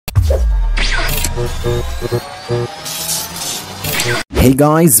Hey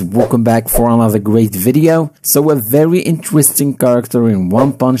guys, welcome back for another great video. So a very interesting character in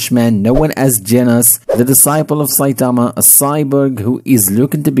One Punch Man known as Genos, the disciple of Saitama, a cyborg who is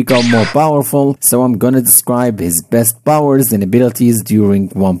looking to become more powerful. So I'm gonna describe his best powers and abilities during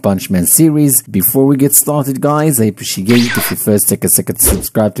One Punch Man series. Before we get started guys, I appreciate it if you first take a second to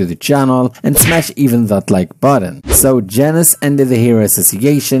subscribe to the channel and smash even that like button. So Genos under the Hero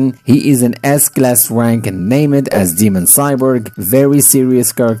Association, he is an S-class rank and named as Demon Cyborg. Very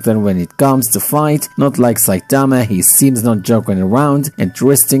serious character when it comes to fight, not like Saitama, he seems not joking around.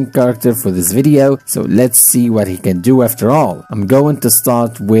 Interesting character for this video, so let's see what he can do after all. I'm going to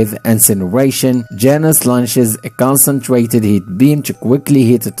start with Incineration. Genos launches a concentrated heat beam to quickly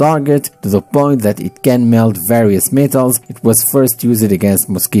hit a target to the point that it can melt various metals. It was first used against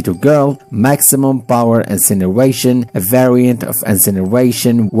Mosquito Girl. Maximum Power Incineration, a variant of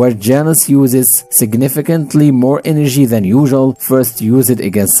Incineration where Genos uses significantly more energy than usual. First used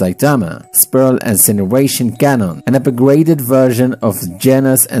against Saitama. Spiral Incineration Cannon, an upgraded version of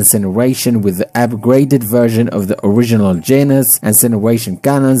Genos Incineration with the upgraded version of the original Genos Incineration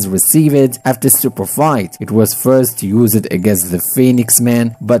Cannons received after Super Fight. It was first used against the Phoenix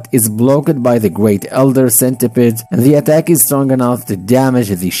Man but is blocked by the Great Elder Centipede, and the attack is strong enough to damage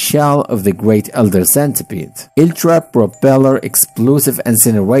the shell of the Great Elder Centipede. Ultra Propeller Explosive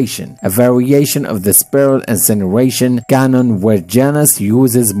Incineration, a variation of the Spiral Incineration Cannon where Genos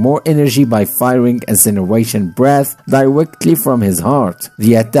uses more energy by firing incineration breath directly from his heart.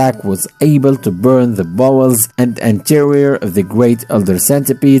 The attack was able to burn the bowels and anterior of the Great Elder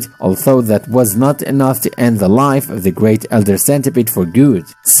Centipede, although that was not enough to end the life of the Great Elder Centipede for good.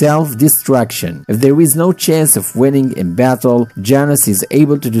 Self-destruction. If there is no chance of winning in battle, Genos is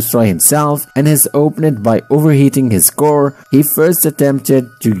able to destroy himself and his opponent by overheating his core. He first attempted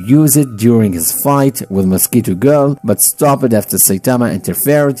to use it during his fight with Mosquito Girl, but stopped after Saitama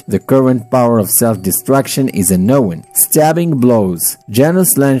interfered. The current power of self-destruction is unknown. Stabbing Blows.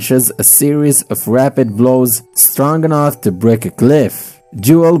 Genos launches a series of rapid blows strong enough to break a cliff.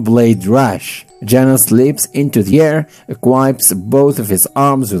 Dual Blade Rush. Genos leaps into the air, equips both of his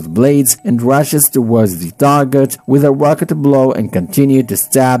arms with blades, and rushes towards the target with a rocket blow and continues to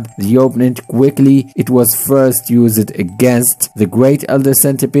stab the opponent quickly. It was first used against the Great Elder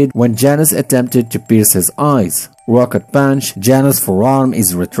Centipede when Genos attempted to pierce his eyes. Rocket Punch. Genos' forearm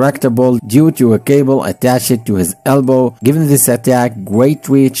is retractable due to a cable attached to his elbow. Given this attack great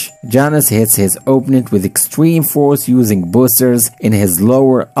reach, Genos hits his opponent with extreme force using boosters in his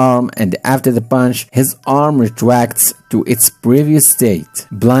lower arm, and after the punch, his arm retracts to its previous state.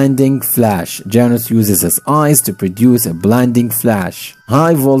 Blinding Flash. Genos uses his eyes to produce a blinding flash.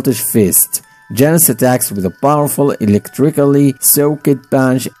 High Voltage Fist. Genos attacks with a powerful electrically soaked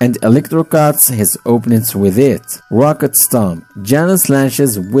punch and electrocutes his opponents with it. Rocket Stomp. Genos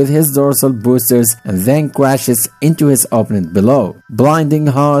launches with his dorsal boosters and then crashes into his opponent below. Blinding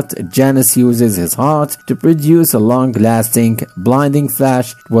Heart. Genos uses his heart to produce a long-lasting blinding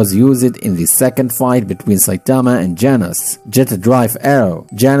flash. It was used in the second fight between Saitama and Genos. Jet Drive Arrow.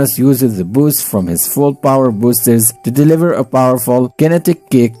 Genos uses the boost from his full power boosters to deliver a powerful kinetic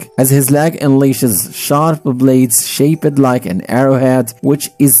kick as his leg unleashes sharp blades shaped like an arrowhead, which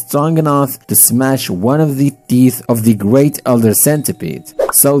is strong enough to smash one of the teeth of the Great Elder Centipede.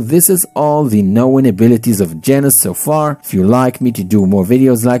 So this is all the known abilities of Genos so far. If you like me to do more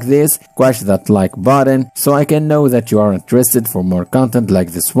videos like this, crush that like button so I can know that you are interested for more content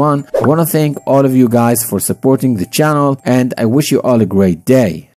like this one. I want to thank all of you guys for supporting the channel, and I wish you all a great day.